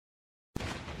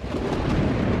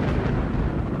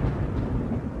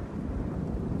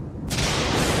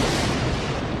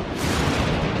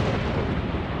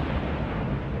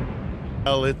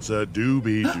Well, it's a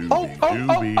doobie doobie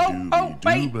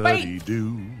doobie doobie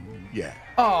doo. Yeah.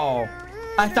 Oh,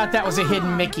 I thought that was a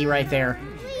hidden Mickey right there.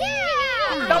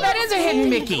 Yeah! No, that is a hidden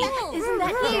Mickey. Isn't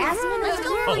that Jasmine? Let's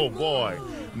go. Oh boy.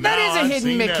 That is a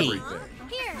hidden Mickey. Everything.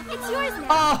 Here, it's yours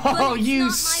now. Oh, you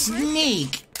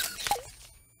sneak.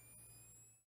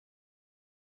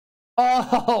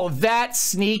 Oh, that's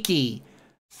sneaky.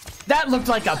 That looked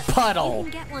like a puddle.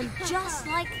 You can get one just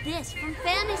like this from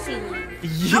Fantasyland.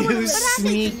 You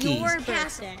sneaky. Your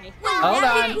birthday. Hold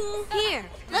on. Cool. Here,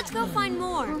 let's go find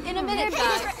more. In a minute,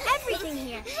 guys. For everything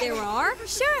here. There are?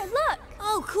 Sure, look.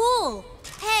 Oh, cool.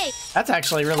 Hey. That's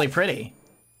actually really pretty.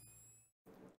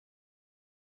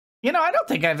 You know, I don't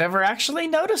think I've ever actually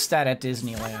noticed that at I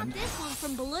Disneyland. got this one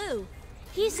from Baloo.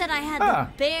 He said I had the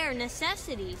bare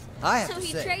necessities. I have so to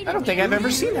he say, traded I don't think I've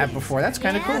ever seen that before. That's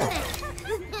kind of cool.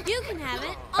 You can have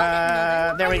it.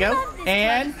 I'll There we go.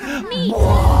 And me.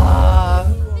 Mwah.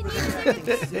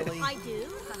 I do.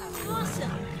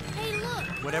 Awesome. Hey,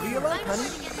 look. whatever you like, honey.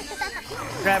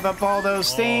 grab up all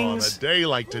those On things. a day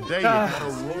like today, you gotta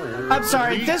roll. I'm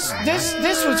sorry. This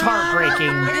was heartbreaking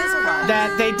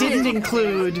that they didn't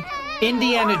include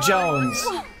Indiana Jones.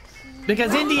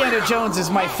 Because Indiana Jones is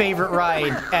my favorite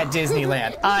ride at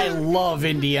Disneyland. I love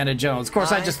Indiana Jones. Of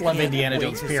course, I just love Indiana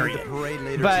Jones, period.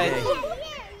 But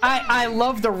I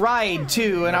love the ride,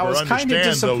 too, and I was kind of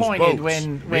disappointed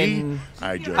when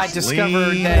I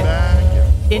discovered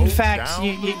that, in fact,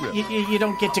 you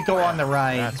don't get to go on the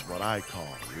ride. That's what I call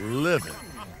living.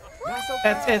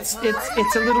 It's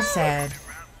a little sad,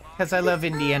 because I love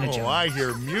Indiana Jones. Oh, I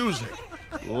hear music.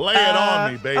 Lay it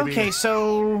on me, baby. Okay,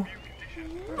 so...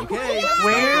 Okay.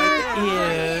 Where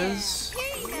is...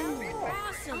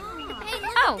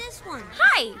 Oh,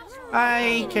 hi.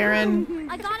 Hi, Karen.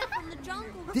 I got it from the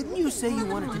jungle. Didn't you say you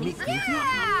wanted to meet Goofy?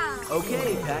 Yeah.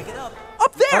 Okay, pack it up.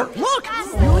 Up there! Look!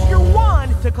 Use your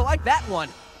wand to collect that one.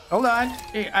 Hold on.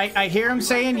 I hear him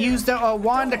saying use the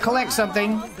wand to collect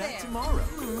something. Back tomorrow.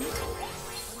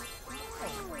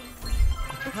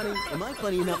 Honey, am I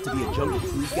funny enough to be a jungle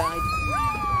cruise guide?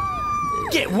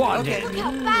 Get wanded. Look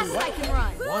how fast I can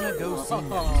run. Wanna go see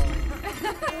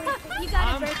You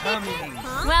got it coming.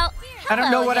 Huh? Well, I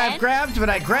don't know what again. I've grabbed, but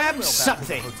I grabbed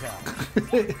something. I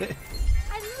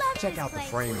love Check this out the place.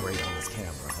 frame rate on this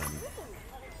camera, honey.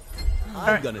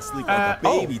 I'm gonna sleep like a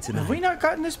baby tonight. Have we not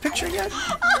gotten this picture yet?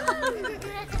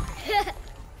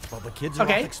 While the kids are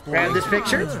Okay, off exploring. grab this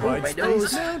picture. White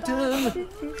Space Mountain.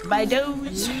 My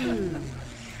nose.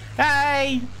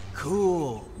 Hi.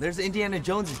 Cool. There's Indiana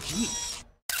Jones' Jeep.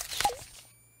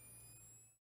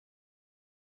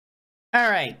 All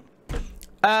right.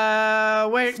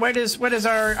 What is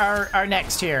our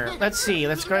next here? Let's see.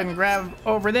 Let's go ahead and grab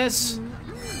over this.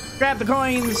 Grab the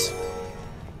coins.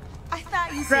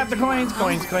 Grab the coins.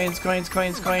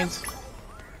 Coins.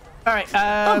 All right.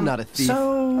 I'm not a thief.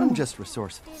 So I'm just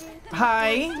resourceful.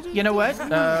 hi. You know what?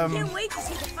 Can't wait to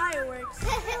see the fireworks.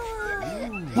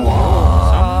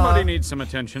 Somebody needs some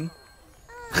attention.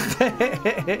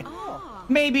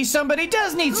 Maybe somebody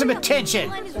does need some attention.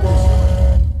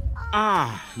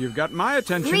 Ah, you've got my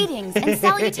attention. Greetings and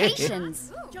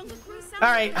salutations.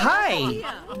 All right. Hi.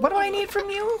 What do I need from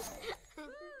you?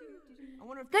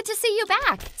 Good to see you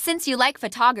back. Since you like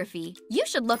photography, you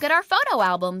should look at our photo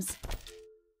albums.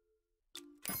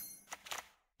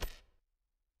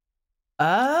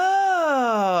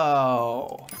 Oh.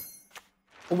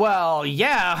 Well,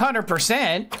 yeah,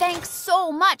 100%. Thanks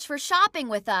so much for shopping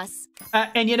with us.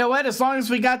 And you know what? As long as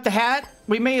we got the hat,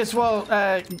 we may as well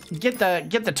get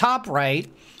the top right.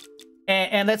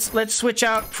 And let's switch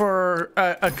out for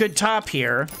a good top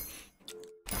here.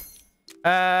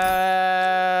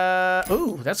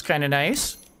 Ooh, that's kind of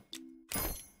nice.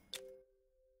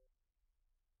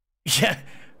 Yeah,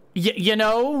 you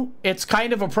know, it's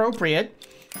kind of appropriate.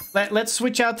 Let's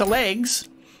switch out the legs.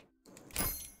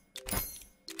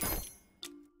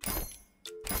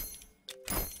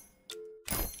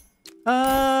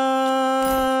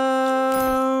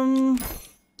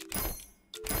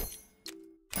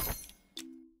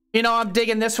 You know, I'm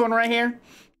digging this one right here.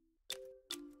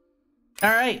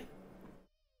 All right.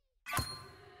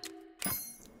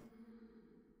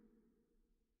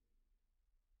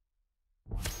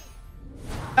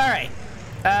 All right.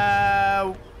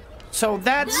 So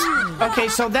that's okay.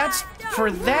 So that's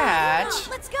for that.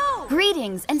 Let's go.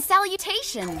 Greetings and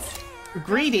salutations.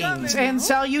 Greetings and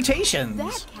salutations.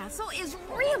 That castle is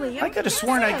really I could have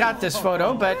sworn I got this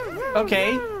photo, but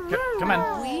okay. Come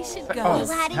on. We should go. Oh,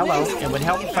 hello. It would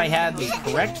help if I had the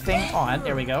correct thing on.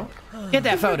 There we go. Get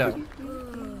that photo.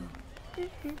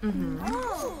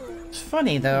 It's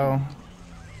funny though.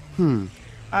 If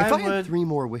I would. had 3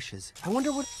 more wishes, I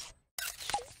wonder what...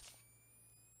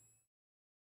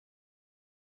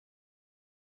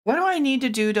 What do I need to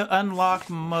do to unlock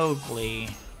Mowgli?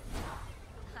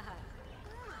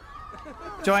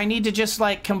 Do I need to just,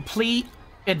 like, complete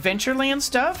Adventureland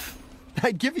stuff?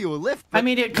 I'd give you a lift. I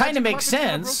mean, it kind of makes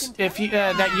sense if you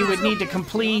that you would need to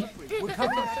complete,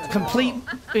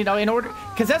 you know, in order,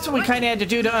 because that's what we kind of had to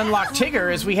do to unlock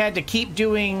Tigger, is we had to keep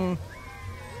doing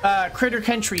Critter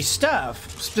Country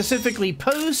stuff, specifically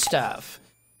Poe's stuff.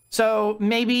 So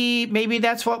maybe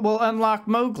that's what will unlock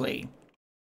Mowgli.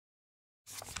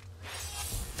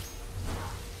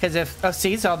 Because if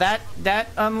see, so that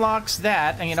unlocks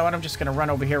that, and you know what? I'm just gonna run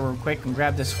over here real quick and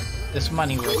grab this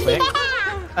money real quick.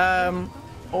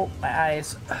 Oh, my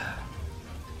eyes.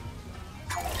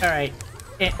 All right.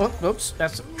 And, oops,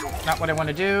 that's not what I want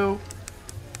to do.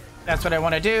 That's what I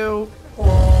want to do.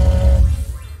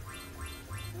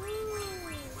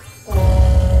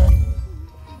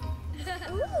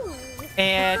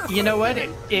 And you know what?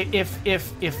 If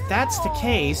that's the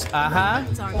case,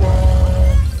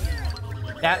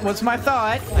 that was my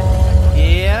thought.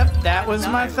 Yep, that was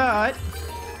my thought.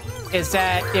 Is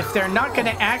that if they're not going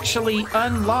to actually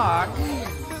unlock,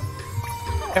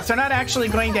 if they're not actually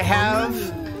going to have,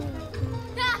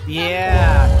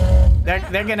 yeah,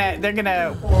 they're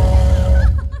gonna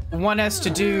want us to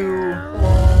do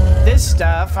this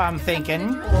stuff, I'm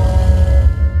thinking,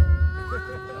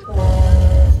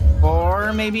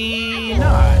 or maybe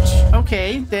not.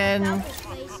 Okay, then.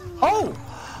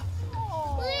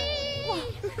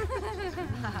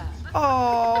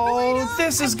 Oh,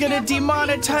 this is gonna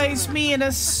demonetize me in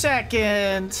a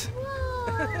second.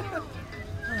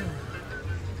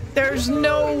 There's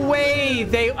no way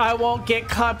I won't get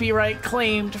copyright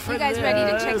claimed for this. You guys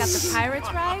ready to check out the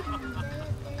Pirates ride?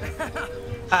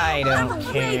 I don't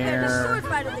care.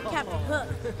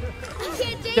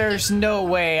 There's no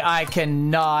way I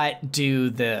cannot do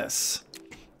this.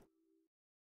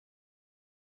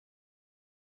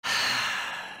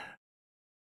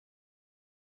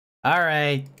 All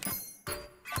right.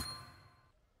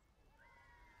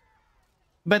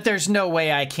 But there's no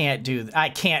way I can't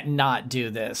not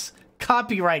do this.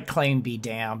 Copyright claim be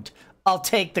damned. I'll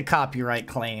take the copyright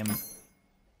claim.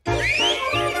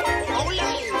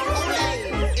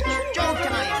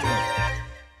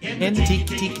 In the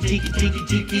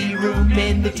tiki room,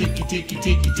 in the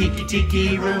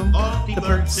tiki room, the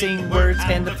birds sing words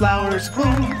and the flowers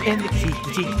bloom. In the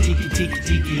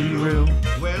tiki room.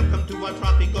 Welcome to our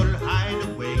tropical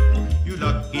hideaway, you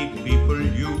lucky people,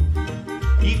 you.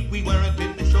 If we weren't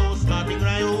in the show starting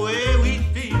right away,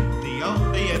 we'd be the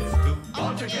audience too.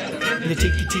 All together in the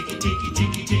tiki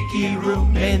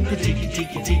room, in the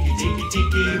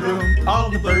tiki room, all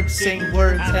the birds sing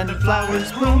words and the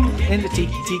flowers bloom. In the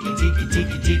tiki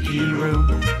room.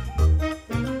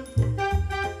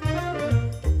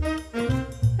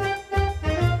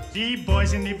 The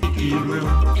boys in the Tiki room,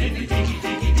 in the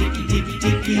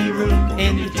tiki room,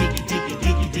 in the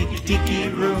tiki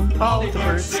room, all the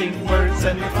birds sing words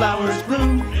and the flowers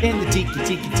bloom. In the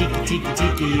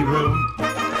tiki room.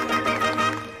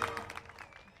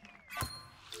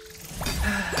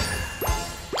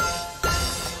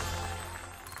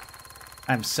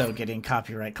 I'm so getting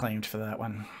copyright claimed for that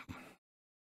one.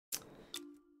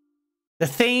 The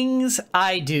things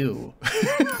I do.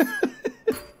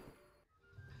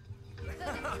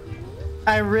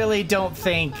 I really don't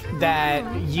think that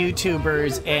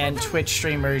YouTubers and Twitch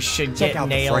streamers should get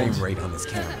nailed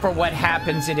for what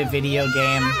happens in a video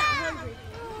game.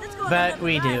 But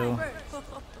we do.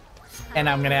 And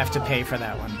I'm gonna have to pay for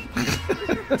that one.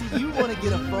 Do you want to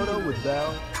get a photo with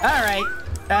Belle? Alright.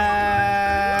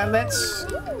 Let's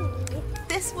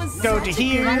go to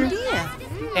here.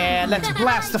 And let's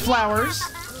blast the flowers.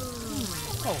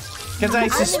 Because I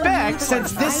suspect,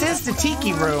 since this is the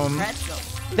Tiki Room,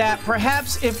 that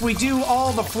perhaps if we do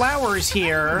all the flowers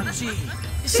here,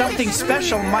 something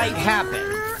special might happen.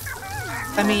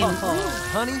 I mean,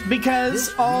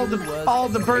 because all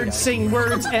the birds sing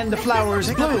words and the flowers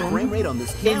bloom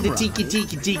in the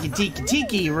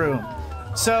Tiki Room.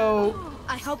 So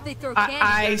I hope they throw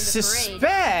I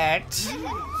suspect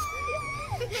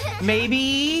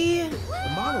maybe the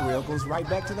monorail goes right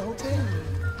back to the hotel.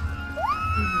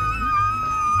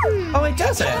 Oh, it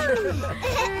doesn't.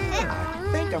 I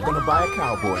think I'm gonna buy a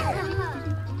cowboy hat.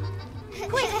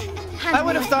 I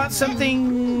would have thought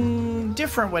something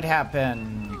different would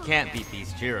happen. You can't beat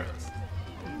these churros.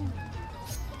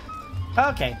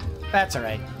 Okay, that's all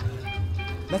right.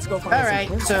 Let's go find some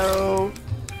prints. So,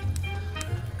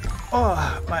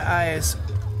 oh, my eyes.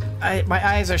 My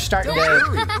eyes are starting to.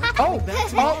 Oh,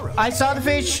 I saw the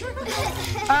fish.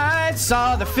 I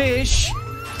saw the fish.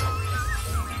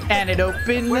 And it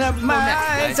opened up my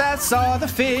eyes. I saw the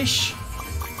fish.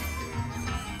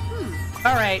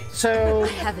 All right, so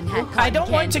I don't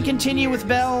want to continue with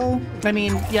Belle. I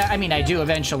mean, yeah, I do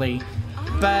eventually.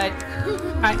 But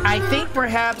I think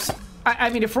perhaps,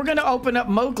 I mean, if we're going to open up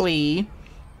Mowgli,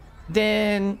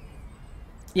 then,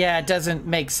 yeah, it doesn't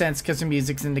make sense because the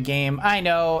music's in the game. I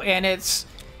know, and it's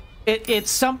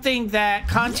something that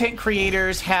content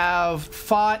creators have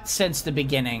fought since the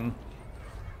beginning.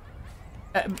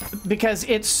 Because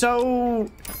it's so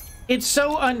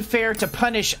unfair to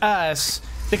punish us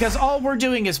because all we're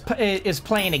doing is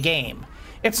playing a game.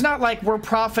 It's not like we're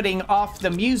profiting off the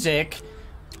music.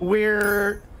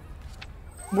 We're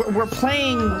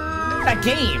playing a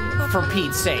game, for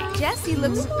Pete's sake. Jessie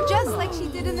looks just like she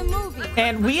did in the movie.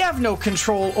 And we have no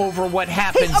control over what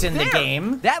happens in the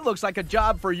game. That looks like a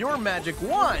job for your magic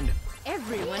wand.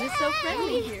 Everyone is so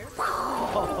friendly here.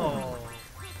 Oh.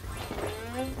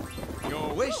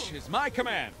 Your wish is my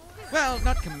command. Well,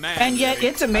 not command. And yet,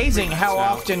 it's amazing how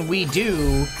often we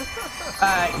do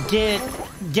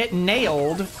get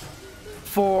nailed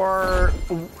for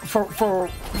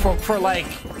like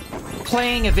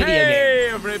playing a video game. Hey,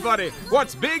 everybody!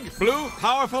 What's big, blue,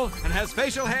 powerful, and has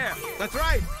facial hair? That's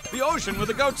right, the ocean with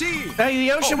a goatee.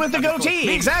 The ocean with the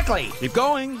goatee, exactly. Keep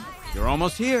going. You're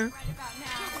almost here.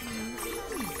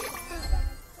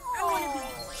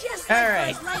 All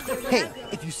right. Hey,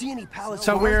 if you see any palace,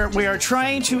 so we are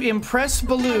trying to impress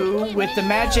Baloo with the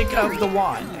magic of the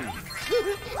wand.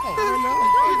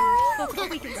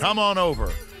 Come on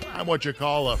over. I'm what you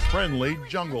call a friendly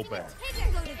jungle bear.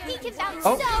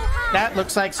 Oh, that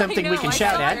looks like something we can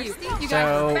shout at.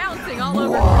 So, bouncing all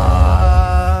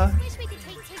over. Wish we could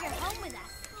take Tigger home with us.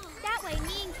 That way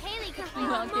me and Kaylee could play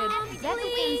Well, with good. Mom, That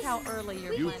please. depends how early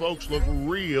you're You planning. folks look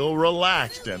real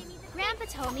relaxed and Grandpa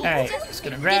told me. all right, just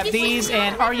gonna grab these.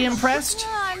 And are you impressed?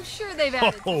 Oh, I'm sure they've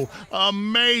added. oh,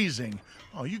 amazing.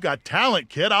 Oh, you got talent,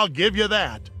 kid. I'll give you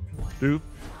that. Doop,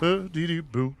 dee dee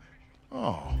boo.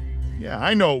 Oh, yeah,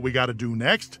 I know what we got to do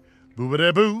next.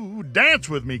 Boo-ba-da-boo. Dance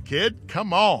with me, kid.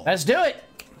 Come on. Let's do it.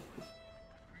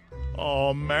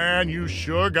 Oh, man, you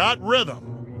sure got rhythm.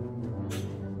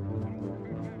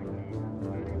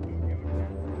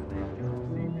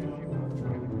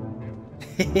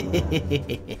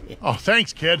 Oh,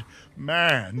 thanks, kid.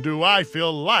 Man, do I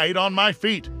feel light on my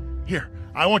feet. Here,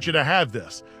 I want you to have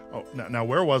this. Oh, now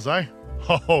where was I?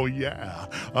 Oh, yeah.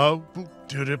 Oh, yeah.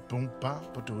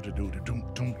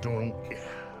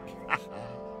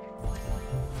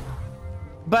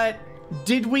 But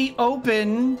did we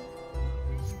open?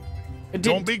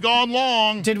 Don't be gone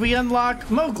long. Did we unlock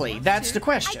Mowgli? That's the I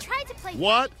question. tried to play.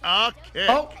 What a kick.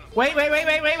 Oh, wait.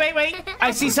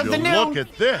 I see something new. Look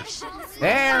at this.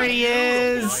 There he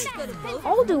is.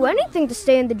 I'll do anything to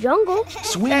stay in the jungle.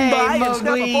 swing Hey, by and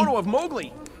snap a Mowgli. photo of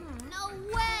Mowgli.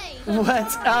 No way.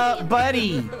 What's up,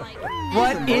 buddy?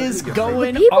 What is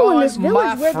going The people in on, this my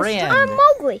village wear the friend? I'm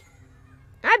Mowgli.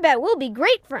 I bet we'll be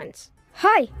great friends.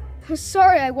 Hi.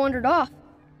 Sorry I wandered off.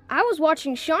 I was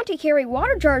watching Shanti carry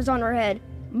water jars on her head.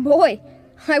 Boy,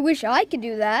 I wish I could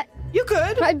do that. You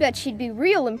could. I bet she'd be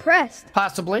real impressed.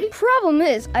 Possibly. Problem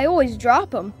is, I always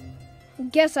drop them.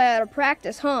 Guess I ought to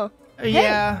practice, huh?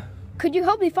 Yeah, Could you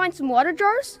help me find some water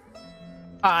jars?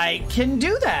 I can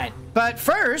do that. But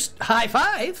first, high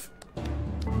five.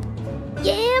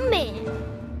 Yeah, man.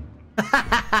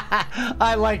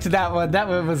 I liked that one. That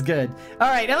one was good. All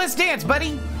right, now let's dance,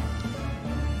 buddy.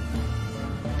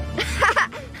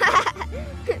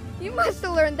 You must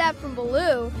have learned that from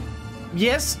Baloo.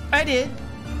 Yes, I did.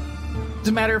 As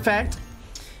a matter of fact.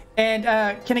 And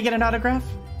can I get an autograph?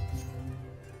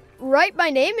 Write my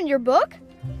name in your book?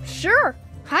 Sure,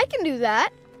 I can do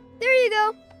that. There you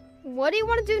go. What do you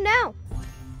want to do now?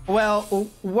 Well,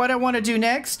 what I want to do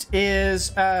next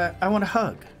is I want to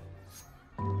hug.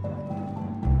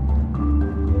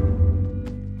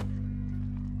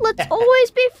 Let's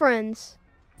always be friends.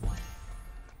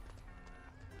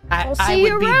 I'll see I you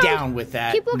would around. be down with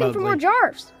that. Keep looking for Mowgli. more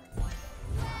jars.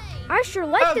 I sure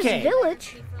like Okay. this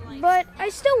village, but I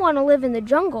still want to live in the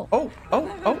jungle. Oh,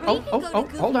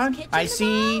 hold on. I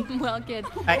see. Well, good.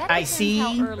 I That see.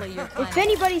 depends how early you're If planning.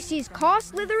 anybody sees Caw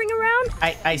slithering around,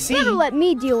 I see. better let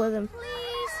me deal with him.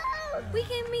 Please. We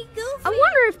can meet Goofy. I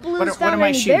wonder if Blue's What found am I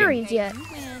any shooting? berries yet.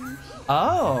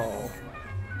 Oh.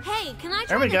 Hey, can I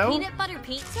There try we the go. peanut butter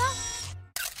pizza?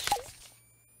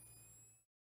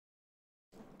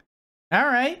 All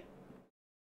right.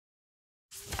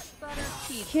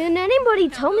 Can anybody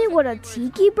tell me what a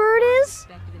tiki bird is?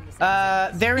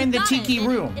 They're in the Got tiki it.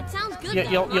 room. It sounds good.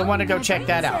 You'll want to go check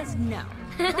that out. Says no.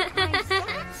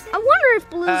 I wonder if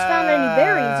Blue's found any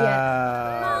berries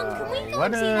yet. Mom, can we go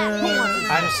What?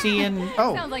 I'm seeing.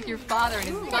 Oh. Sounds like your father and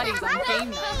his buddies on game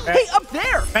night. Hey, up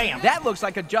there! Bam. That looks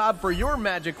like a job for your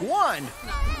magic wand.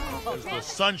 Is the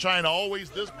sunshine always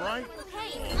this bright?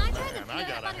 Hey, can I try the Man, I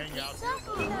gotta hang out.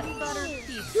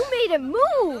 You made it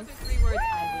move.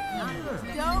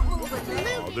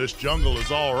 Oh, this jungle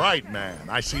is all right, man.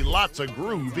 I see lots of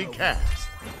groovy cats.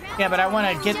 Yeah, but I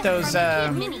want to get those.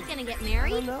 Minnie's gonna get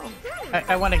married?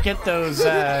 I want to get those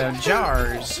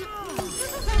jars.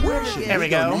 There we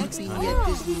go.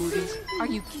 Are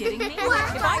you kidding me?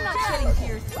 If I'm not shedding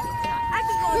tears, I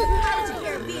could go on Pirates of the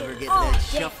Caribbean. Ever get that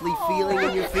shuffly feeling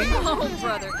in your feet? Oh,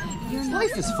 brother.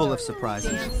 Life is full of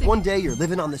surprises. One day you're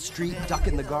living on the street,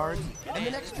 ducking the guards, and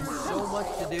the next you're so much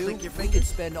to do. Think we could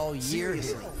spend all year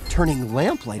here turning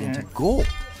lamplight into gold.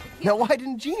 Now, why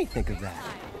didn't Jeannie think of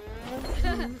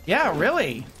that? Yeah,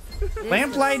 really.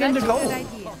 Lamplight into gold.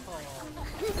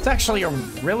 It's actually a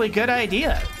really good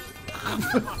idea.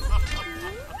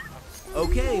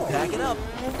 Okay, pack it up.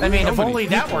 I mean, if only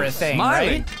that were a thing,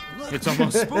 Smiling. right? It's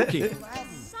almost spooky,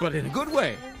 but in a good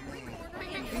way.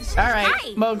 All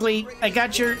right, Mowgli, I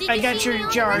got your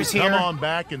jars Come here. on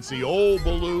back and see old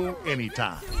Baloo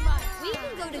anytime. We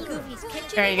can go to Goofy's kitchen.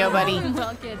 There you go, buddy.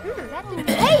 Well, kid.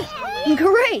 Hey,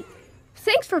 great.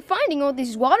 Thanks for finding all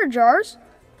these water jars.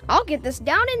 I'll get this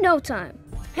down in no time.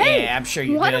 Hey, Yeah, I'm sure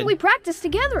you why did. don't we practice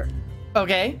together?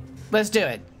 Okay, let's do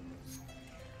it.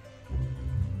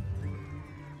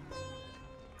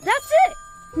 That's it.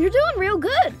 You're doing real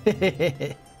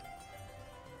good.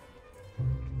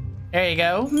 There you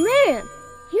go. Man,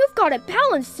 you've got it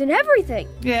balanced and everything.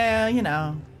 Yeah, you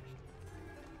know.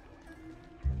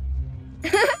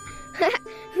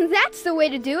 That's the way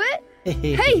to do it.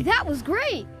 Hey, that was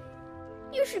great.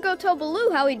 You should go tell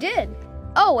Baloo how he did.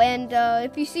 Oh, and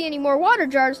if you see any more water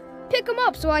jars, pick them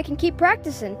up so I can keep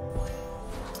practicing.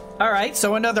 All right,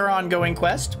 so another ongoing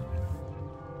quest.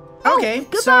 Oh, Okay,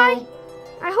 goodbye. so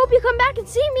I hope you come back and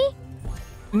see me.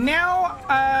 now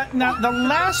the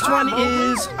last one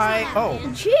is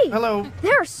Gee, hello,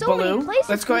 there are so many Baloo. places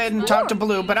Let's go to ahead and explore. talk to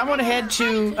Baloo, but I want to head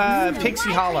to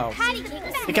Pixie Hollow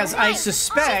because I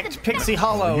suspect Pixie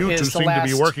Hollow You two is the seem to last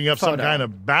be working up some photo. kind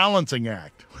of balancing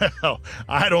act. Well,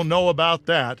 I don't know about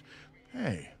that.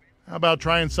 Hey, how about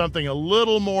trying something a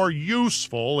little more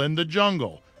useful in the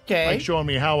jungle? Okay. Like showing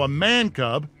me how a man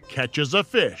cub catches a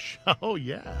fish. Oh,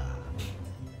 yeah.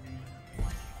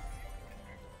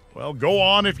 Well, go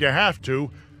on if you have to,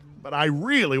 but I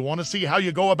really want to see how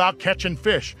you go about catching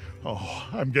fish. Oh,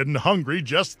 I'm getting hungry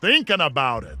just thinking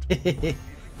about it.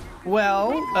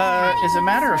 Well, as a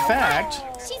matter of fact,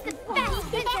 She's the best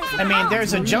princess. I mean,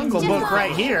 there's a Jungle Book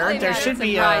right here. There should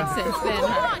be Rides since then,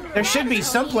 huh? there should be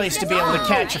some place to be able to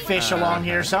catch a fish along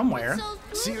here somewhere.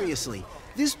 Seriously,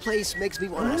 this place makes me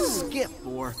want to skip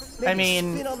or maybe I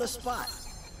mean- spin on the spot.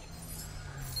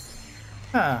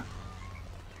 Huh.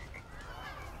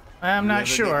 I'm not Ever get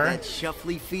sure, that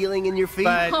shuffly feeling in your feet?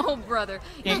 but Oh, brother.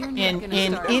 in You're not gonna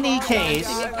in start. any case,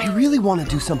 I really want to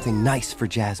do something nice for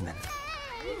Jasmine.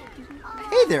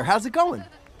 Hey there, how's it going?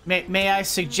 may I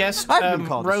suggest I've been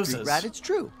called a roses? street rat, it's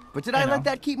true. But did I I know. let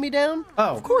that keep me down?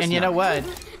 Oh, of course and you not. know what?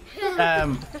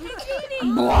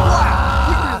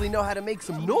 You really know how to make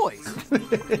some noise.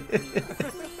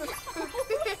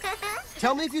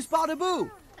 Tell me if you spot a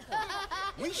boo.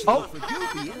 We should Oh. look for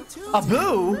Goofy in too. A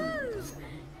boo?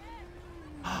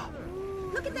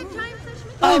 Look at that giant fish.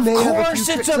 I Of may have a few course,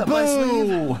 it's tricks a up my sleeve.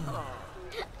 boo.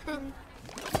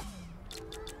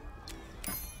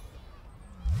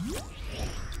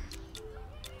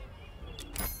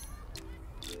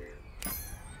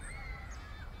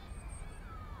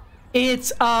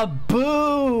 It's a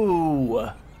boo.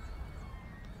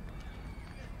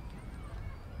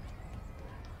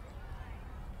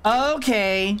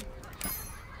 Okay.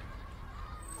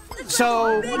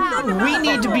 So we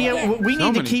need to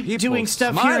many keep people doing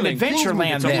stuff here in smiling.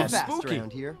 Adventureland It's then. almost Fast spooky.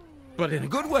 around here. But in a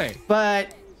good way.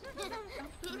 But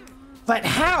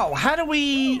how? How do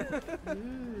we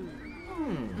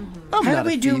I'm how not do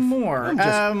we a do thief. more? I'm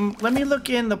just- Let me look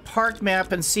in the park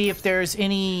map and see if there's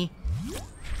any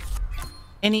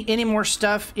more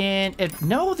stuff in it.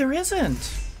 No, there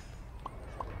isn't.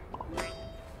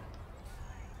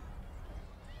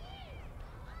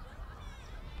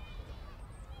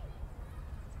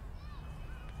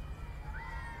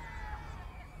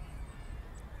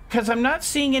 Because I'm not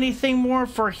seeing anything more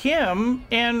for him.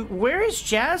 And where is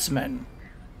Jasmine?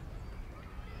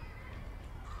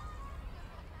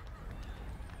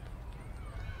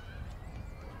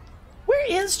 Where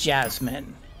is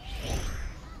Jasmine?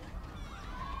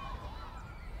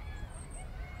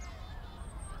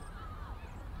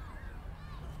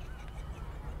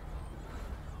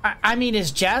 I mean,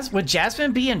 would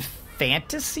Jasmine be in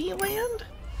Fantasyland?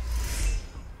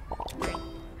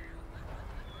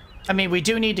 I mean, we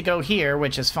do need to go here,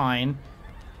 which is fine.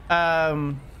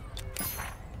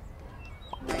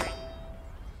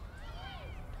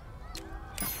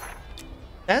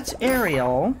 That's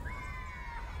Ariel.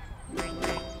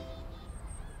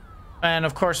 And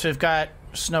of course, we've got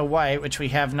Snow White, which we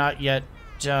have not yet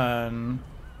done.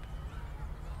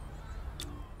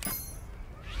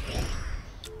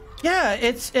 Yeah,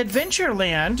 it's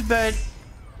Adventureland, but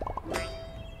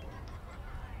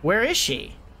where is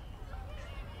she?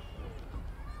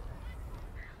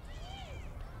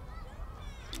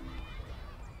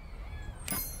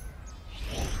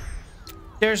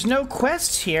 There's no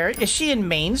quests here. Is she in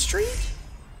Main Street?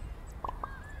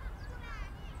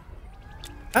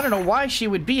 I don't know why she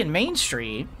would be in Main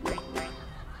Street.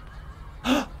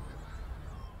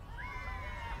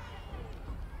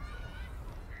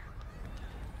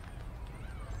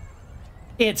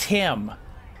 It's him.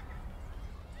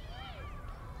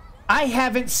 I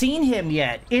haven't seen him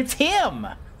yet. It's him.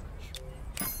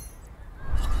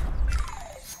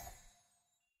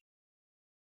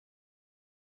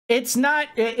 It's not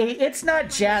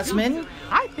Jasmine.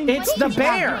 I think it's the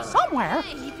bear. Somewhere.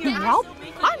 Well,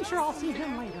 I'm sure I'll see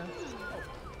him later.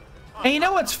 And you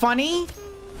know what's funny?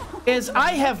 Is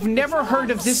I have never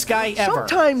heard of this guy ever.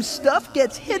 Sometimes stuff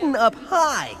gets hidden up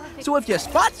high. So if you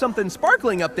spot something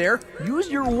sparkling up there, use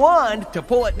your wand to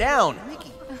pull it down.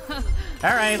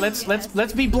 All right,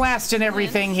 let's be blasting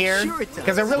everything here,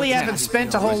 because I really haven't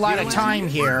spent a whole lot of time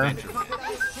here.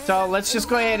 So let's just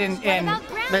go ahead and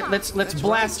let's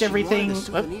blast everything.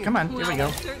 Oh, come on, here we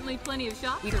go.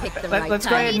 Let's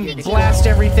go ahead and blast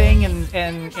everything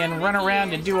and run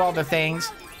around and do all the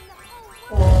things.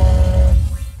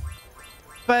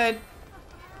 But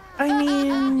I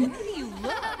mean,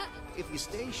 if you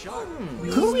stay sharp.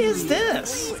 Who is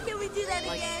this? Can we do that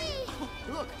again?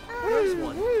 Look, there's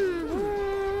one.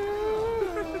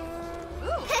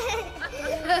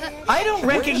 I don't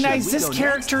recognize this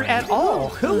character at all.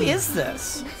 Who is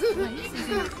this?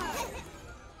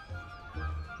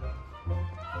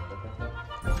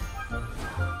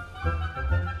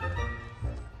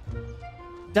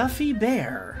 Duffy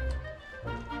Bear.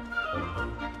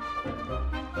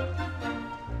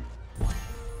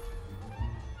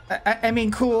 I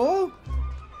mean, cool.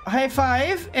 High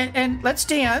five and let's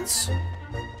dance.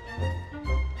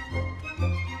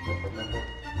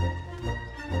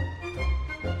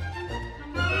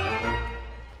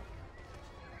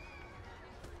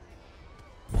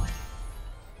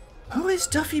 Who is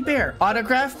Duffy Bear?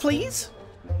 Autograph, please?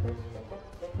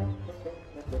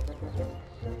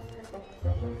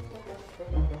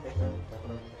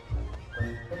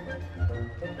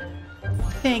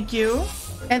 Thank you.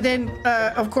 And then,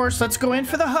 of course, let's go in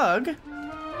for the hug.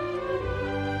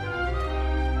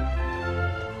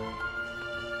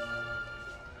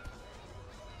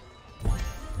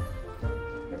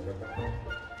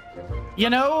 You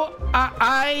know,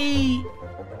 I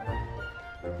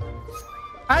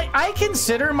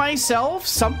consider myself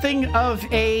something of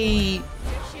a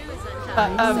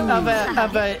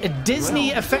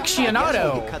Disney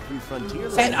aficionado,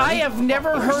 and I have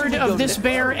never heard of this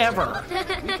bear ever.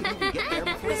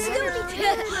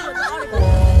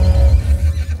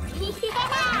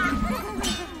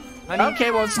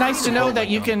 Okay, well, it's nice to know that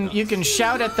you can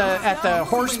shout at the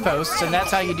horse posts, and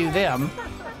that's how you do them.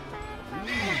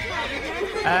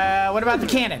 What about the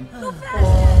cannon?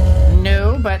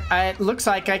 No, but it looks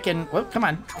like I can. Well, come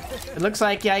on. It looks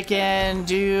like I can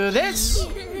do this.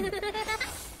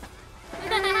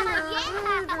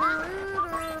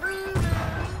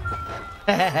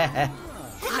 I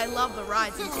love the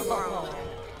rides in Tomorrowland.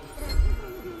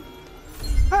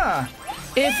 Huh.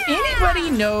 If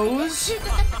anybody knows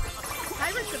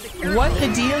what the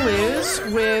deal is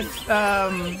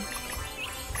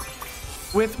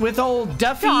with old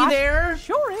Duffy there,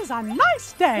 sure is a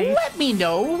nice day. Let me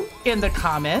know in the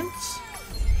comments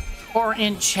or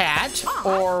in chat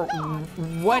or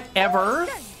whatever.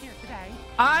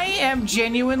 I am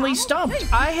genuinely stumped.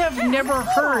 I have never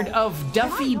heard of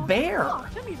Duffy Bear. I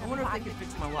wonder if they can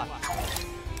fix my luck.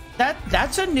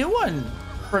 That's a new one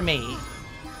for me.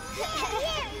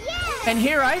 And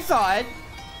here I thought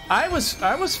I was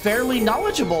fairly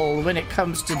knowledgeable when it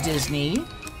comes to Disney.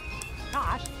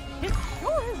 Gosh, it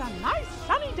sure is a nice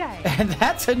sunny day. And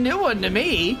that's a new one to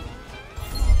me.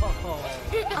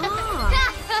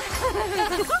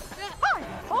 Hi,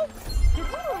 folks.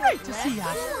 It's great to see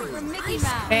us. Mickey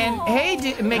Mouse. And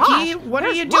hey, Mickey, what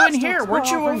are you doing here? Weren't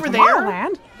you over there?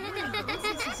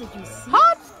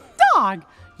 Hot dog.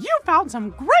 You found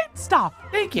some great stuff.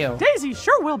 Thank you. Daisy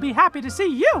sure will be happy to see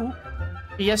you.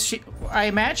 Yes, I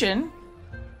imagine.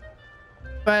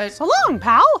 But so long,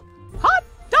 pal. Hot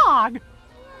dog.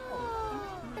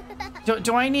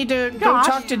 Do I need to go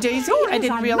talk to Daisy? I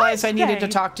didn't realize I needed to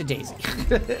talk to Daisy.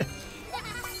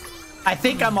 I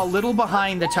think I'm a little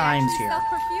behind the times here.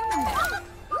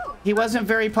 He wasn't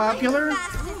very popular.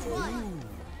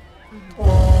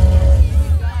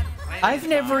 I've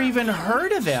never even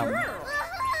heard of him.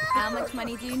 How much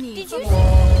money do you need? Did you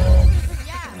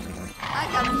I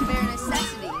got the bare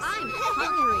necessities. I'm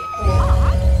hungry.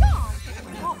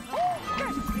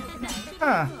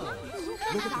 Huh.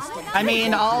 I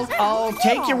mean, I'll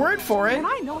take your word for it.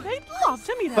 I know they'd love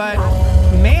to meet But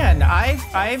man,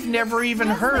 I've never even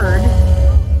heard.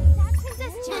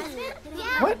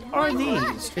 What are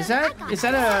these? Is that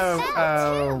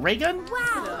a ray gun?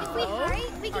 Wow, if we hurry,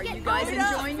 we can get guys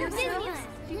enjoying yourselves?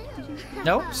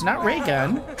 Nope, it's not ray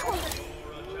gun. Next, we're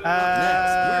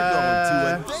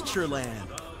going to Adventureland.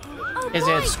 Is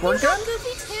it squirt gun?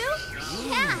 Goofy too?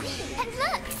 Yeah, and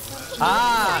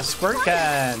look. Squirt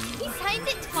gun. He timed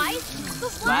it twice.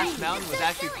 Splash Mountain was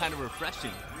actually kind of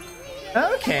refreshing.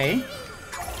 Okay.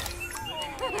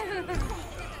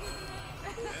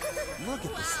 Look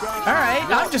at the sky. All right,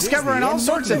 I'm discovering all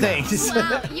sorts of things.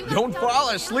 Don't fall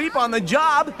asleep on the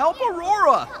job. Help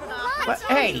Aurora. But,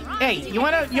 hey, you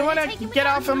wanna get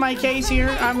off of my case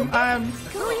here? Can we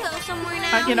go somewhere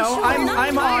now?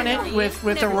 I'm on it with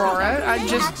Aurora. I'm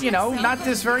just, not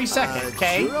this very second,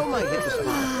 okay?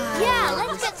 Yeah,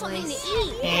 let's get something to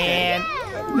eat. And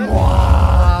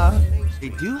They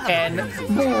do have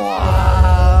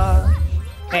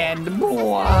and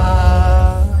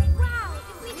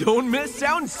Don't miss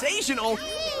Soundsational.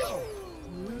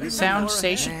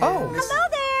 Soundstation. Oh. Hello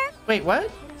there. Wait, what?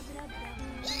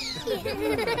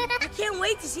 I can't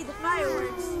wait to see the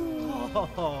fireworks.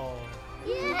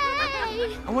 Yay!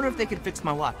 I wonder if they could fix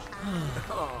my watch.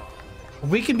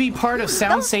 We can be part of the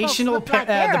Soundsational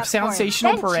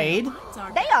Parade.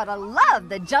 They ought to love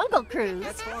the Jungle Cruise.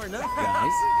 That's far enough,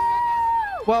 guys.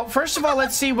 Well, first of all,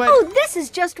 let's see what Oh, this is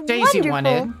just Daisy wonderful.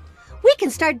 wanted. We can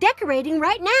start decorating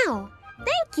right now.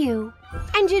 Thank you.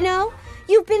 And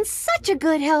you've been such a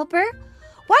good helper.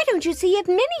 Why don't you see if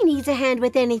Minnie needs a hand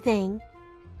with anything?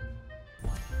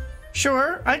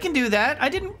 Sure, I can do that.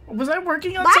 Was I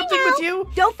working on Bye something now. with you?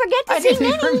 Don't forget to I see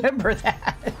didn't Minnie. remember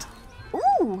that.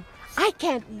 Ooh, I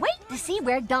can't wait to see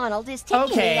where Donald is taking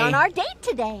Okay. me on our date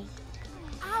today.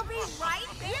 I'll be right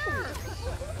there.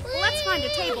 Let's find a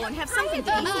table and have something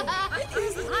to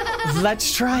eat.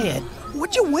 Let's try it.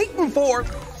 What you waiting for?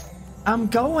 I'm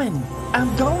going.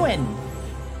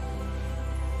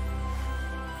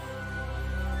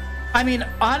 I mean,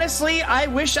 honestly, I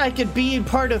wish I could be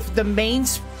part of the Main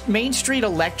Street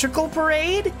Electrical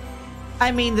Parade.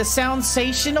 I mean, the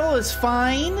Soundsational is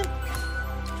fine.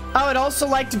 I would also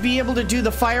like to be able to do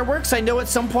the fireworks. I know at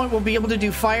some point we'll be able to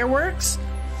do fireworks.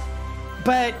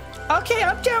 But, okay,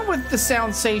 I'm down with the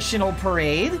Soundsational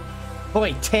Parade.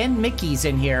 Boy, 10 Mickeys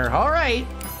in here. All right.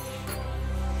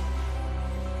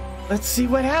 Let's see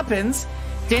what happens.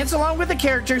 Dance along with the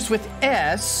characters with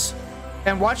S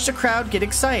and watch the crowd get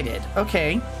excited.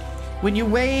 Okay. When you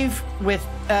wave with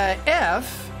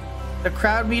F, the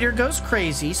crowd meter goes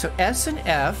crazy. So S and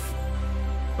F.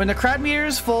 When the crowd meter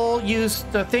is full, use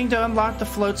the thing to unlock the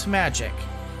float's magic.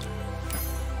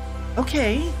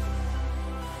 Okay.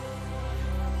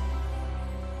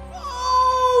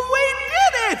 Oh, we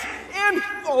did it! And,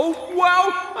 oh,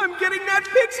 wow, I'm getting that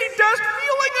pixie dust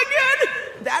feeling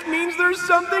again! That means there's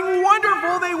something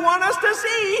wonderful they want us to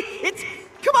see!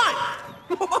 Come on!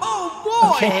 Oh,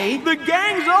 boy! Okay. The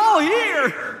gang's all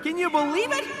here! Can you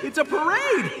believe it? It's a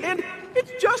parade, and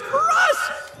it's just for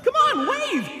us! Come on,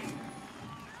 wave!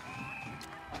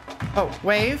 Oh,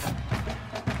 wave.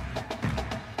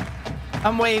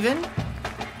 I'm waving.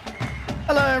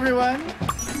 Hello, everyone.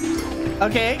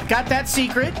 Okay, got that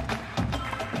secret.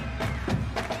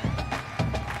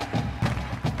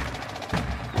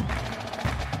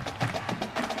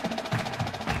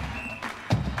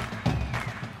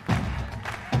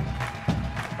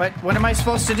 What am I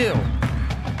supposed to do?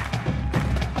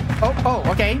 Oh,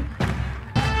 okay.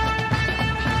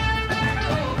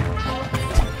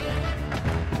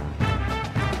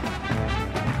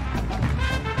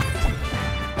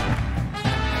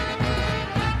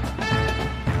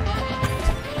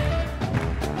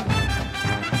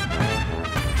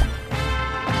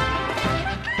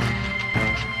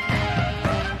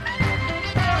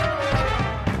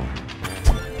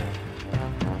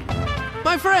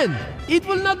 My friend, it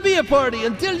will not be a party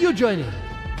until you join in.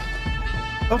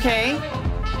 Okay.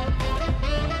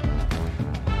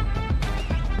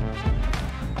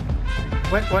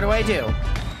 What do I do?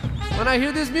 When I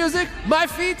hear this music, my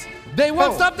feet, they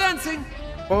won't stop dancing.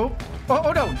 Oh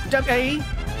no. A.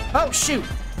 Oh, shoot.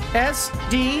 S,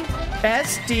 D,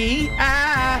 S, D.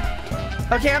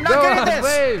 Ah. Okay, I'm not good at this.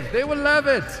 Wave. They will love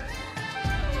it.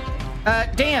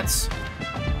 Dance.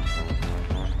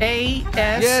 A,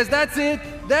 S. Yes, that's it.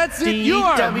 That's it. You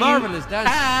are a marvelous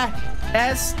dancer.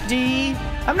 S, D.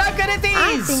 I'm not good at these.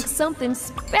 I think something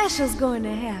special's going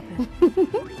to happen.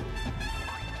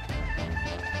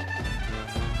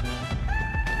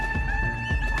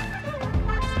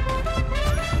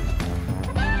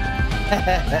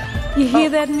 You hear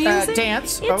that music?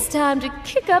 Dance. It's time to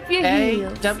kick up your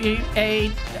heels. W,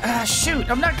 A. Shoot,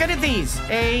 I'm not good at these.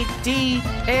 A, D,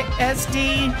 A, S,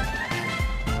 D.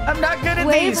 I'm not good at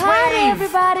Wave these. high to Wave.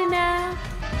 everybody now.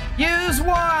 Use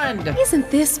wand.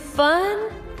 Isn't this fun?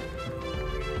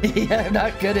 Yeah, I'm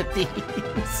not good at these.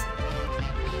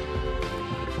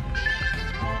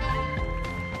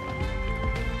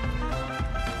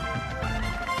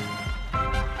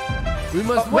 We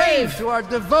must wave to our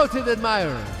devoted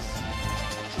admirers.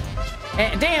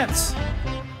 And dance.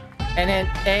 And then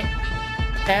A,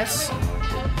 S,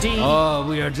 D. Oh,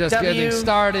 we are just getting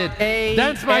started.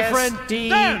 Dance, my friend. D,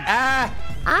 dance.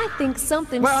 I think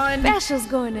something special's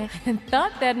going to happen.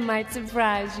 Thought that might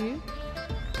surprise you.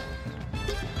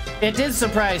 It did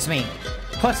surprise me.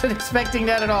 Wasn't expecting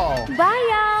that at all. Bye,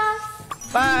 y'all.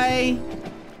 Bye.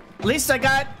 At least I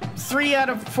got 3 out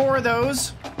of 4 of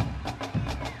those.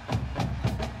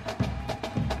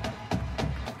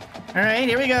 All right,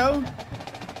 here we go.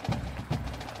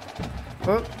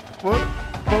 Whoop, whoop,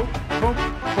 whoop, whoop,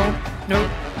 whoop,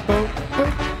 nope, whoop,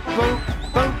 whoop, whoop,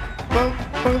 whoop, whoop,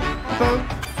 whoop, whoop,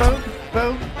 whoop,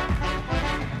 whoop.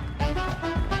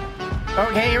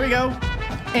 Okay, here we go.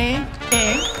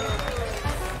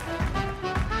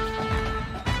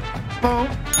 Boom,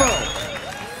 boom.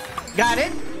 Got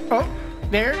it. Oh,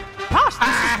 there. Gosh, this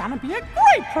is gonna be a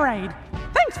great parade.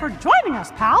 Thanks for joining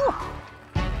us, pal.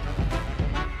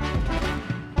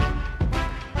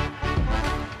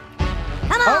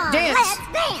 Come on, dance. let's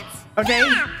dance. Okay.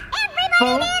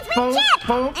 Everybody dance with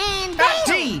Chip. And G.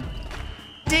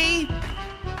 D.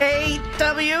 A.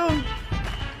 W.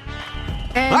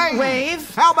 And hey,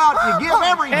 wave. How about you give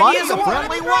everybody use a the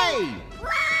friendly wave?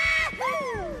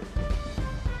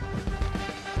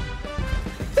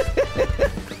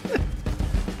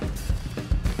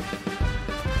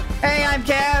 Hey, I'm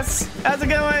Cass. How's it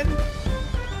going?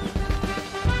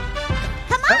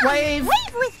 Come on, wave.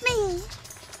 wave with me.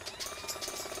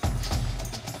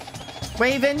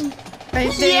 Waving.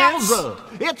 And dance. Yowza!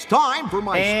 It's time for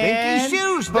my stinky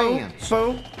shoes dance.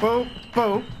 Boop, boop,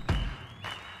 boop.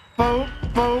 Boop,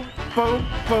 boop, boop,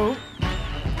 boop.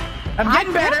 I'm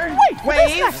getting better. Wait for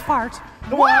this Wave. next part.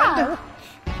 The Wow. wand.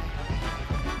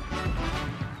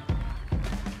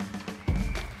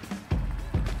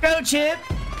 Go, Chip.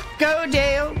 Go,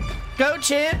 Dale. Go,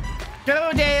 Chip.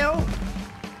 Go, Dale.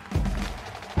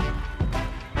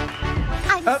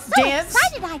 I'm so dance.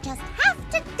 excited I just have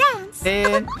to dance.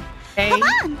 And Come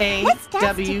on, let's dance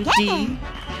W together. D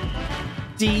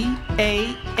D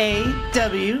A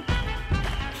W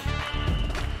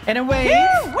and a wave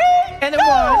Here we and a go.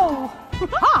 wand.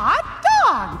 Hot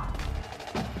dog.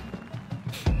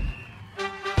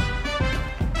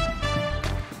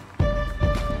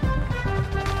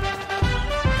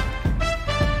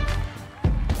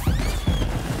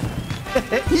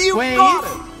 You Wave. got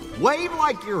it! Wave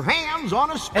like your hands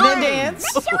on a string. And then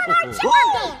dance. Let's show 'em our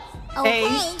charm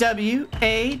dance. A W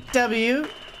A W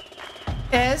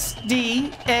S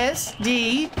D S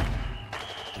D.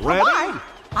 Ready?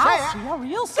 I'll see you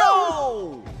real soon.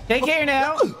 Go! Take care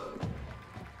now.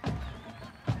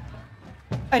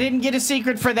 I didn't get a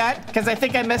secret for that because I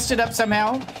think I messed it up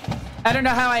somehow. I don't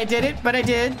know how I did it, but I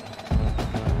did.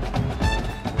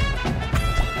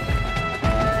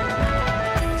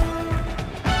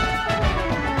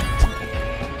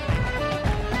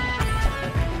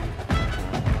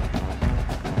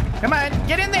 Come on,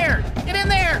 get in there! Get in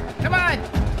there! Come on!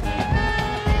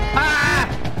 Ah!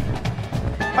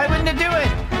 Why wouldn't it do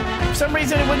it? For some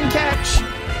reason it wouldn't catch.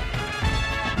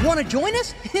 Want to join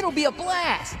us? It'll be a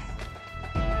blast.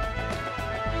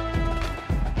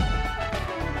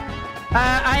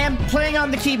 I am playing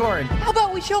on the keyboard. How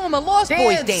about we show them a Lost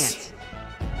Boys dance?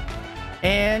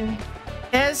 And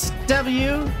S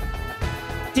W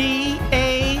D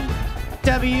A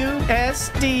W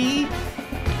S D.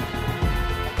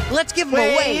 Let's give them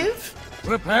a wave.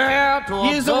 Prepare to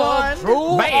Use the observe wand.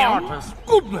 true Bam. artist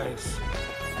goodness.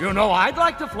 You know I'd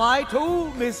like to fly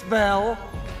too, Miss Bell.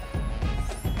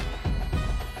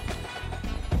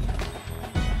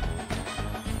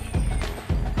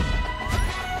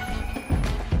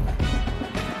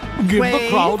 Give Wave. the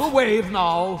crowd a wave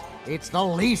now. It's the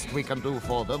least we can do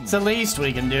for them. It's the least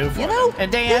we can do for You know, them.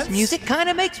 And dance. this music kind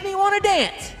of makes me want to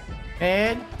dance.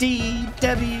 And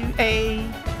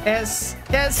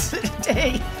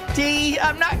D-W-A-S-S-A-D.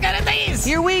 I'm not good at these.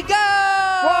 Here we go!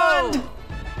 One.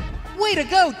 Way to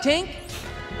go, Tink.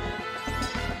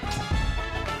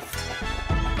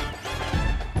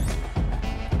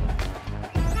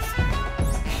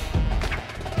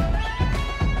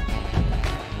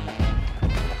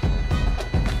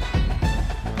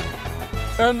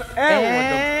 An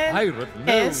arrogant pirate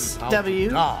knows how to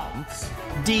dance.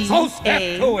 So step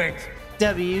to it.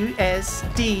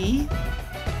 W-S-D.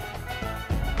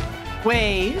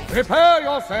 Wave. Prepare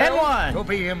yourself And one. to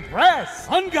be impressed.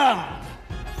 On guard.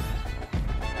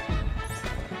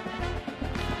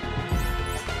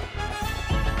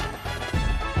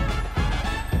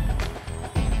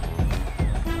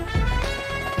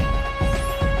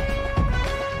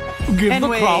 Give And the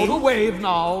wave. crowd a wave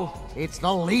now. It's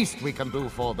the least we can do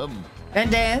for them.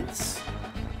 And dance.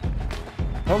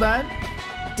 Hold on.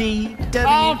 D Oh,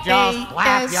 W just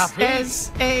flap A your S feet.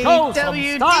 S A Show some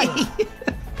W style. D.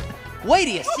 Wait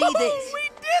till you see Oh, this. we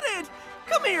did it!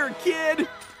 Come here, kid.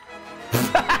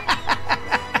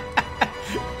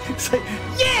 It's like,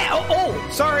 yeah! Oh,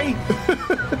 sorry.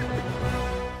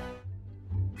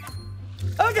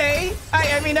 Okay.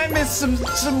 I mean, I missed some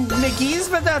Mickeys,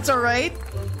 but that's all right.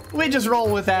 We just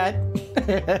roll with that.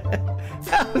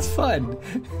 That was fun.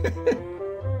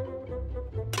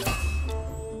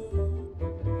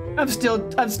 I'm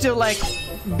still like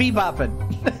bebopping.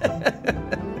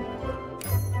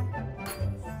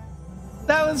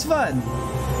 That was fun.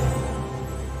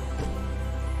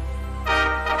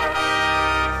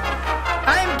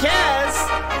 I'm Cass.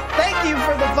 Thank you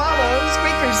for the follow.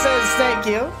 Squeaker says thank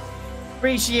you.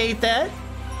 Appreciate that.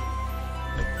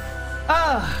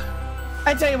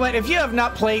 I tell you what, if you have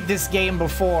not played this game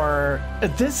before,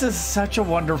 this is such a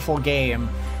wonderful game.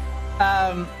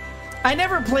 I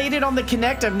never played it on the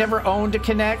Kinect. I've never owned a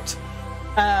Kinect.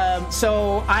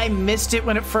 So I missed it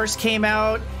when it first came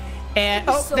out. And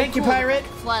oh, So thank you, cool. Pirate.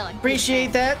 Fly like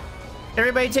Appreciate that.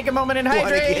 Everybody take a moment and Want to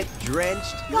hydrate. get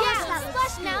drenched? Yeah,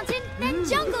 Splash Mountain, then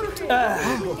Jungle Cruise.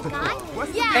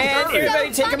 Yeah, And so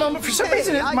everybody take a funny. moment. For some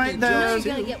reason, I my, can You're jump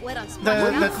gonna the get wet on Splash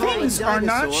the Mountain. things are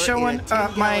not Dinosaur showing in a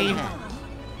 10-gallon my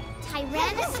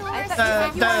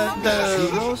Tyrannosaurus. the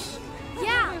Churros?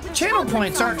 Yeah. channel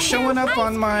points aren't showing up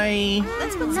on my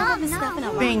Let's put some of this stuff in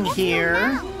a thing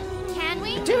here. Can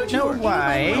we? I don't know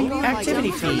why.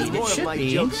 Activity feed. It More of should my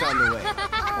be. jokes on the way.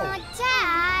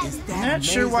 Dad. Not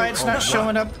sure why it's not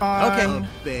showing up on. Okay,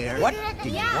 Bear. What do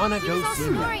you want to go see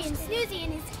Snorri next? and Snoozy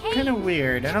in his cave. Kind of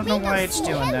weird. I don't know why it's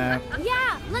doing that.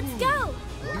 Yeah, let's go.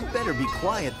 You better be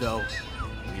quiet, though.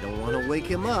 We don't want to wake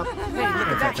him up.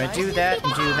 If I do that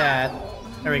and do that.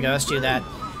 There we go. Let's do that.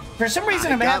 For some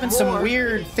reason, I'm having some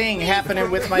weird thing happening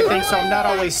with my thing, so I'm not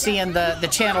always seeing the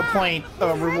channel point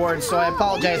reward, so I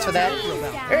apologize for that.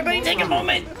 Everybody take a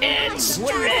moment and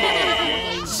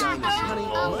stretch.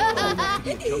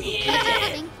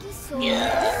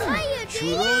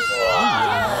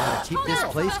 Churros? Keep this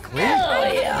place clean.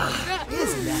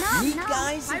 Isn't that neat,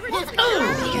 guys?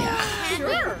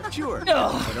 Sure.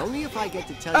 But only if I get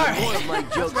to tell you more of my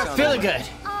jokes on Feeling the way.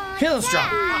 good. Feeling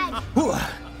strong. Whew. All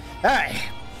right.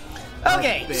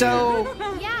 Okay, so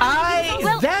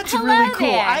that's really cool.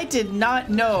 there. I did not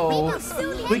know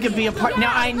we could be a part.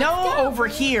 Now I know over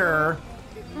here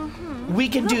we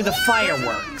can do the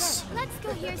fireworks, Let's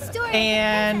go hear stories.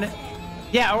 and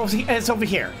yeah, it's over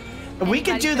here. We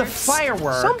can do the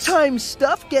fireworks. Sometimes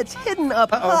stuff gets hidden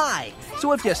up high.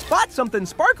 So if you spot something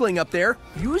sparkling up there,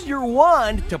 use your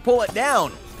wand to pull it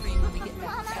down.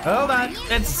 Hold on,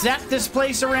 let's zap this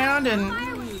place around, and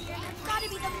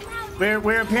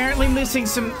we're apparently missing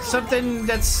something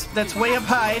that's way up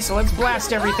high. So let's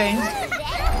blast everything. I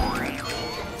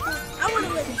want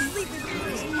to live in Sleeping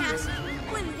Beauty's castle.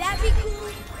 Wouldn't that be cool?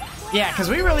 Yeah, because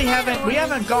we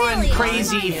haven't gone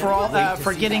crazy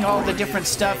for getting all the different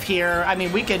stuff here. I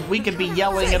mean, we could be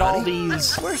yelling at all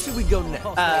these. Where should we go next?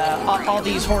 All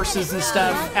these horses and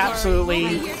stuff.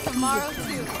 Absolutely.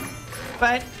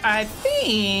 But I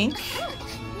think.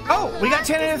 Oh, we got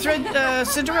 10 in a thread,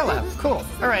 Cinderella. Cool.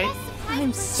 All right.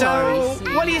 I'm sorry.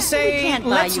 So, what do you say? Can't buy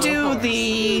Let's you a do horse.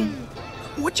 the.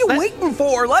 What you waiting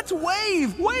for? Let's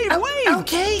wave, wave, wave.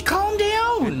 Okay, calm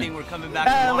down. We're coming back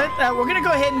We're gonna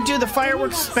go ahead and do the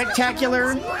fireworks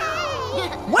spectacular. Wait,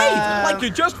 like you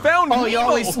just found Oh, you Nemo.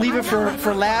 always leave it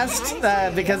for last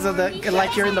because of the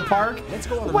like you're in the park.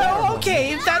 Well,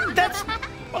 okay,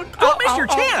 Don't miss your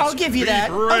chance. I'll give you that.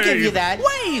 I'll give you that.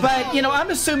 Wave. But, you know, I'm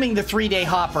assuming the 3-day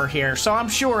hopper here, so I'm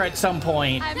sure at some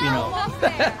point, you know.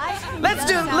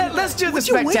 Let's do the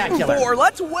spectacular. For?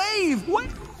 Let's wave. What?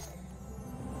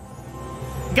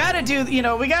 Gotta do, you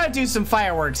know, we gotta do some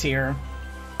fireworks here.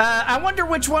 I wonder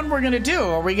which one we're gonna do.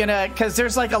 Are we gonna, because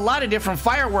there's like a lot of different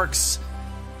fireworks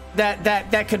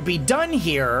that could be done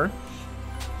here.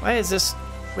 Why is this?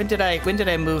 When did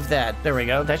I move that? There we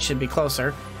go. That should be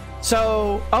closer.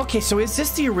 So, okay, so is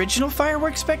this the original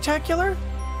fireworks spectacular?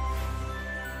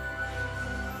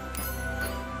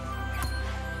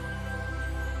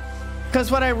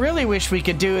 Because what I really wish we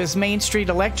could do is Main Street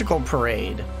Electrical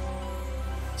Parade.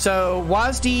 So,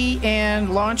 WASD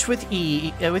and launch with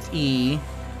E.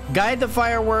 Guide the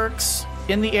fireworks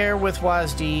in the air with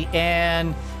WASD,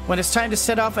 and when it's time to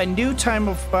set off a new kind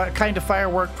of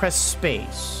firework, press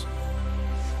space.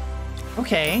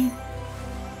 Okay.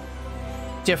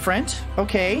 Different.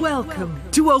 Okay. Welcome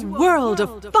to a world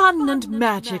of fun and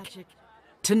magic.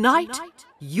 Tonight,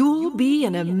 you'll be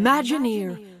an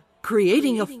Imagineer,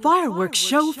 creating a fireworks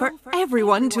show for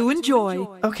everyone to enjoy.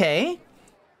 Okay.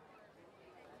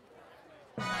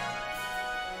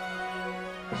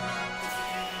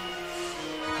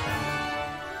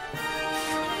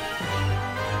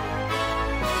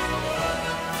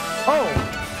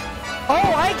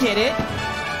 Oh, I get it.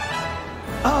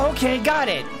 Oh, okay, got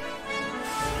it.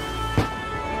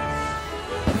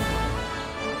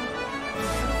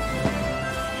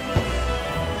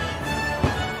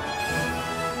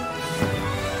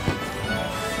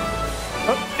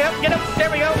 Oh, yep, get up. There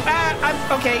we go.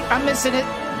 I'm missing it.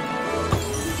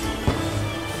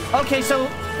 Okay, so,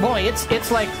 boy,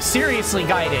 it's like seriously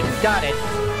guided. Got it.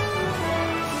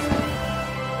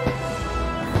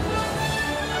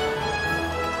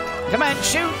 Come on,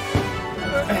 shoot!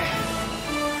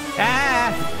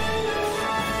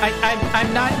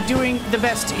 I'm not doing the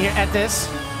best here at this.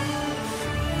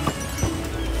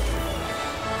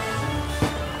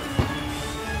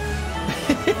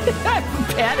 I'm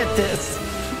bad at this.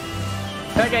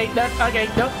 Okay,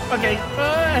 nope, okay.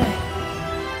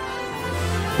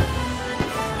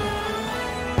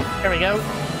 There we go.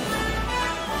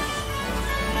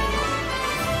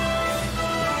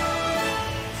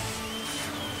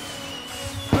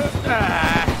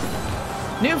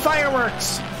 New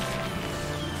fireworks.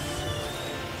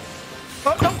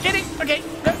 Oh, no, get it. Okay,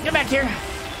 no, get back here.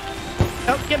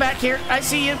 No, get back here. I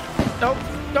see you. No,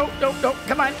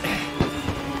 come on.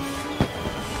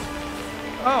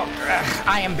 Oh,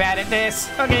 I am bad at this.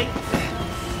 Okay.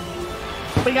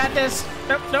 We got this.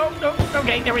 No.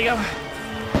 Okay, there we go.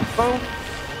 Boom.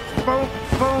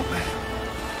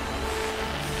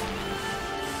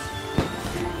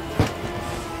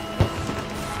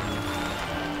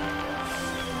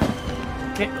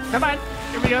 Okay, come on.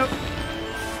 Here we go.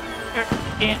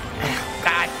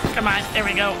 God, come on. There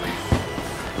we go.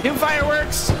 New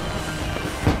fireworks.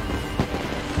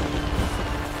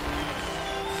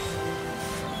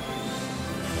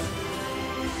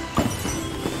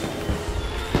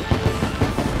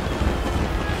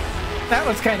 That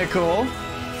was kind of cool.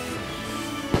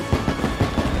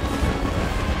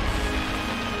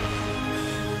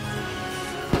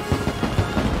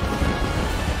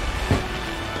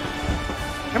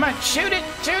 Come on, shoot it!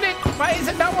 Why is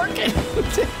it not working?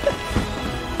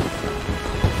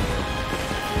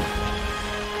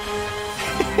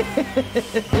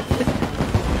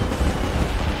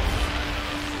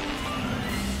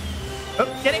 Oh,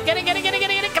 get it!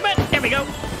 Come on, there we go.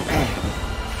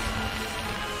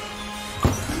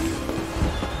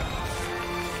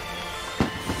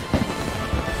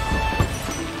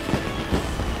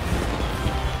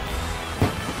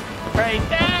 Right,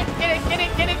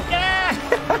 get it!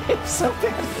 I'm so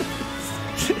bad.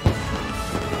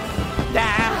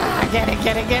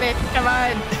 Get it! Come on!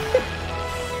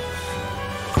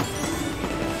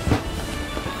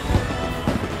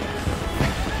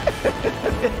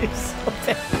 I'm so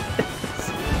bad.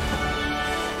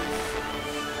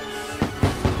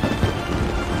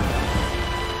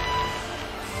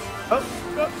 Oh,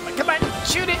 come on,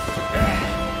 shoot it!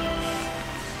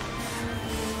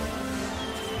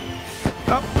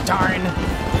 Oh, darn.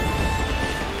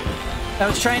 I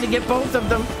was trying to get both of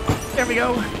them. There we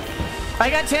go. I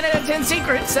got 10 out of 10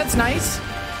 secrets. That's nice.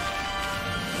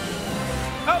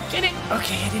 Oh, get it.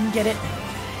 Okay, I didn't get it.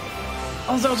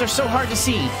 All those are so hard to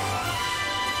see.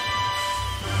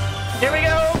 There we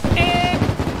go. And...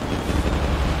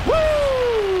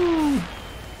 woo!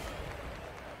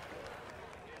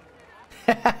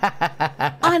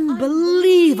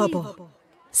 Unbelievable.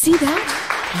 See that?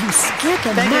 You spread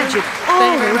the magic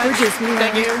all over Disneyland.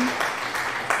 Thank you.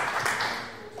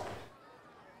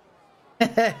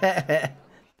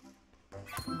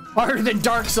 Harder than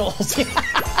Dark Souls.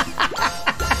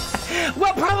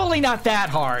 Well, probably not that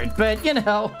hard, but you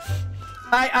know,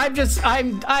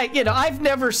 I've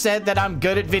never said that I'm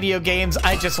good at video games.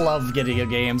 I just love video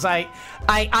games. I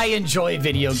enjoy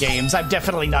video games. I'm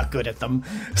definitely not good at them.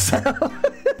 So,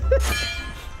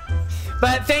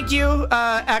 but thank you,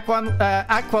 Aqualandar.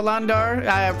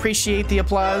 I appreciate the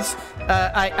applause.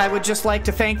 I would just like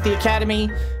to thank the Academy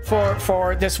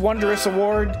for this wondrous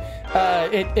award.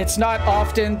 It's not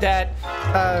often that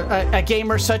a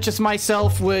gamer such as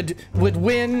myself would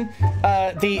win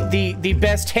the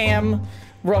best ham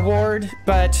reward,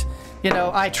 but you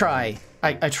know, I try.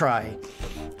 I try.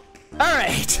 All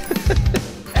right.